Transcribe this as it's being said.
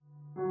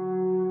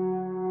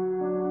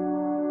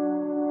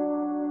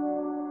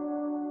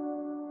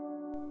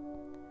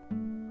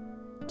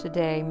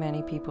Today,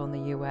 many people in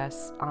the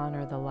U.S.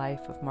 honor the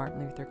life of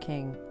Martin Luther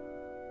King.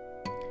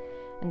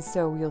 And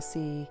so you'll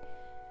see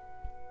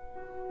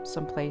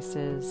some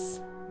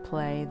places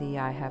play the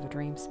I Have a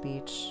Dream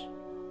speech.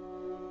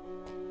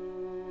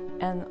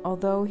 And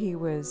although he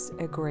was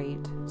a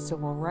great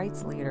civil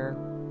rights leader,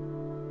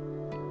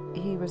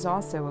 he was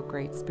also a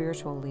great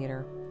spiritual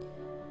leader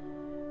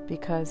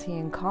because he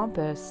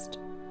encompassed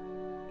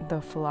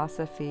the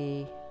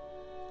philosophy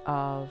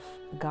of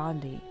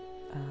Gandhi,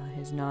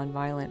 his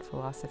nonviolent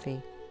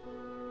philosophy.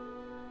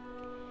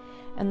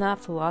 And that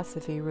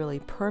philosophy really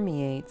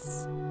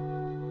permeates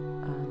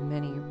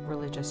many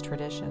religious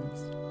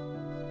traditions.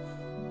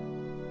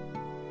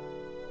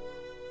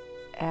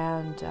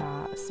 And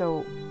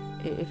so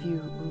if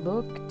you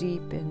look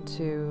deep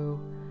into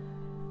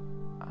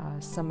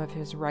some of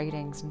his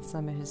writings and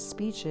some of his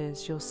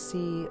speeches, you'll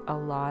see a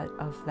lot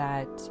of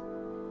that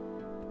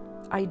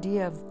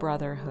idea of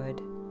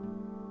brotherhood,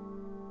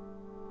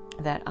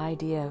 that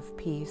idea of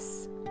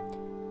peace.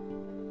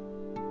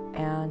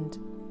 And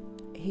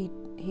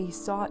he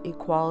sought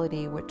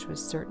equality, which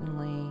was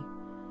certainly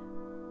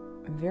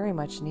very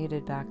much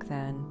needed back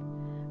then,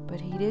 but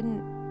he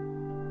didn't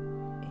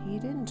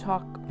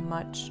talk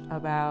much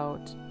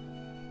about,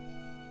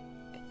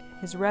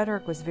 his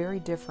rhetoric was very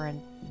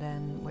different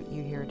than what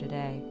you hear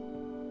today.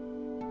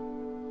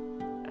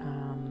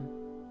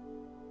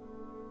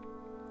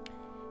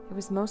 It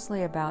was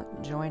mostly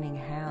about joining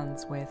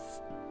hands with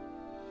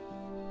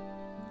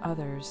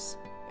others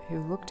who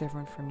look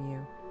different from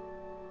you.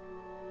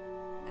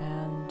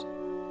 And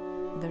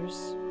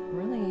there's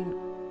really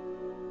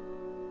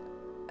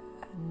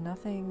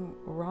nothing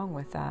wrong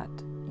with that,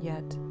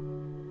 yet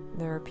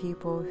there are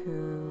people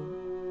who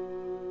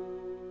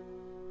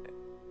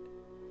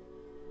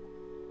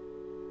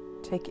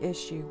take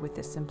issue with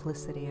the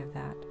simplicity of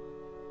that.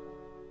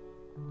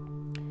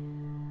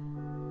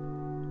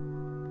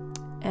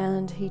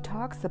 And he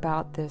talks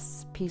about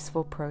this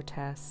peaceful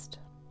protest.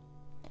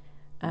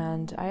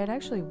 And I had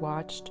actually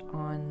watched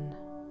on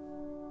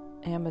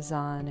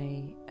Amazon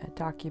a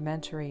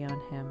documentary on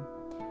him.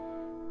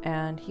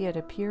 And he had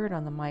appeared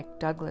on the Mike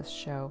Douglas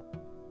show.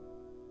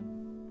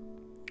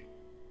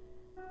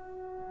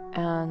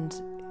 And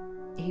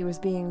he was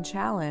being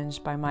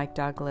challenged by Mike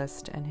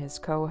Douglas and his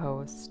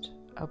co-host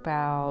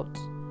about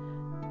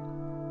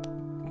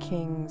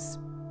King's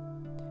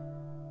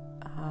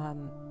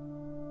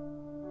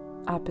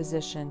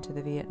opposition to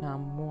the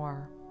Vietnam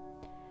War.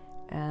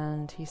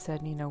 And he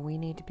said, we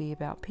need to be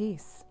about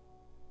peace.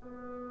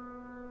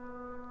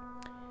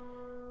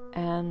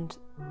 And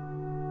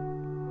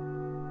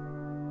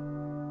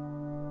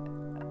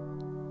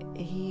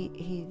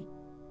he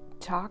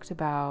talked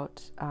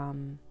about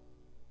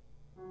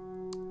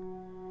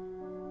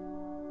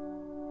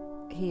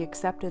he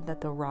accepted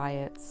that the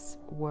riots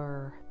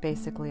were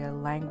basically a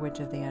language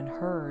of the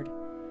unheard,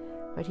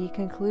 but he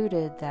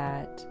concluded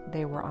that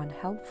they were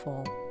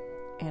unhelpful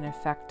in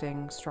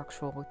affecting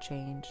structural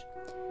change.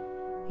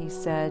 He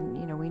said,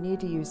 we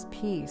need to use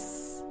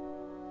peace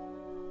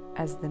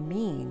as the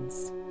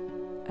means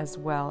as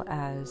well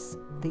as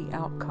the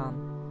outcome.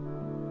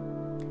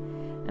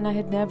 And I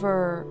had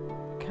never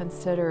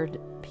considered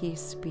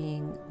peace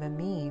being the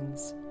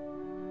means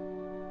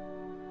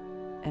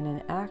and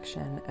an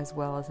action as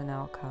well as an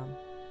outcome.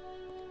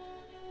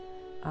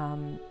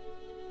 And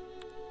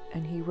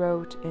he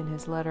wrote in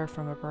his letter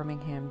from a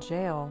Birmingham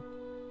jail,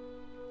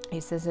 he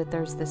says that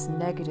there's this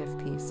negative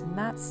peace, and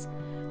that's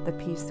the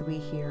peace that we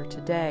hear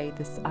today,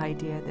 this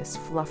idea, this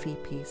fluffy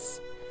peace,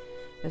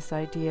 this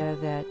idea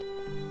that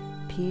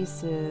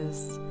peace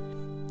is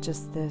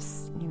just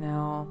this,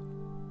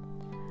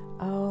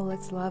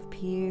 let's love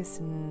peace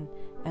and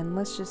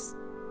let's just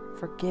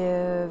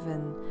forgive,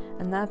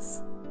 and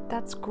that's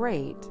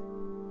great.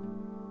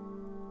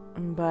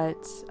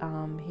 But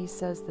he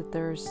says that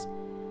there's,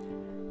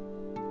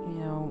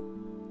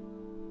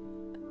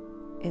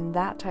 in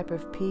that type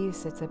of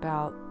peace, it's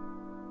about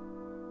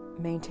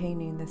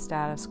maintaining the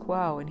status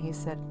quo. And he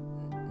said,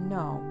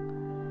 no.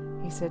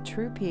 He said,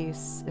 true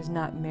peace is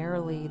not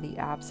merely the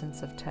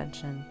absence of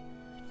tension.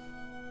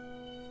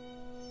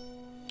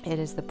 It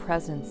is the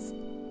presence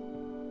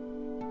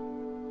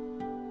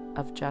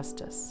of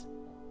justice.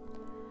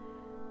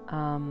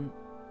 And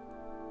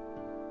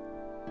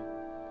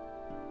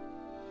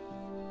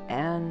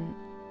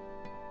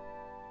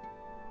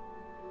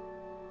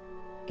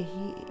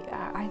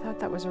I thought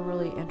that was a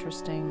really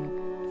interesting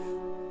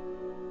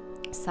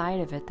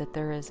side of it, that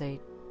there is a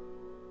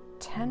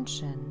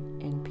tension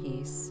in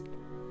peace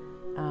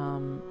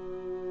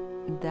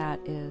that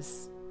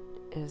is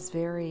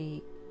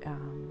very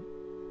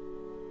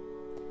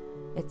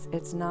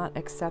it's not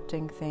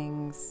accepting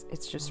things,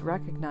 it's just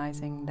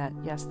recognizing that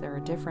yes, there are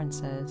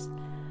differences,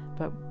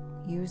 but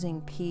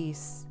using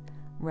peace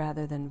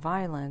rather than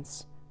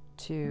violence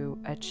to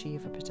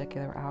achieve a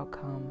particular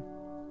outcome.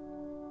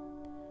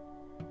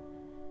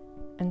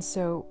 And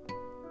so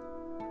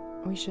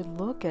we should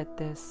look at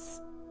this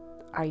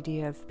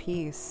idea of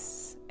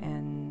peace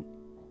and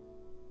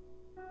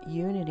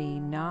unity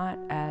not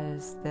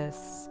as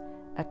this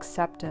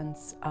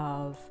acceptance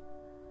of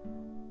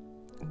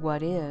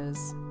what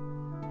is,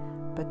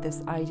 but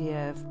this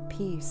idea of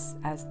peace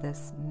as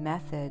this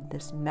method,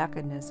 this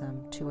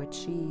mechanism to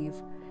achieve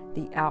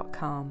the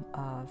outcome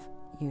of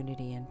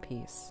unity and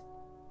peace.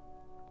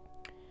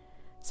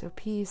 So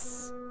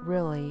peace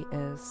really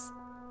is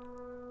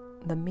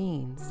the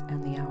means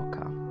and the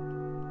outcome.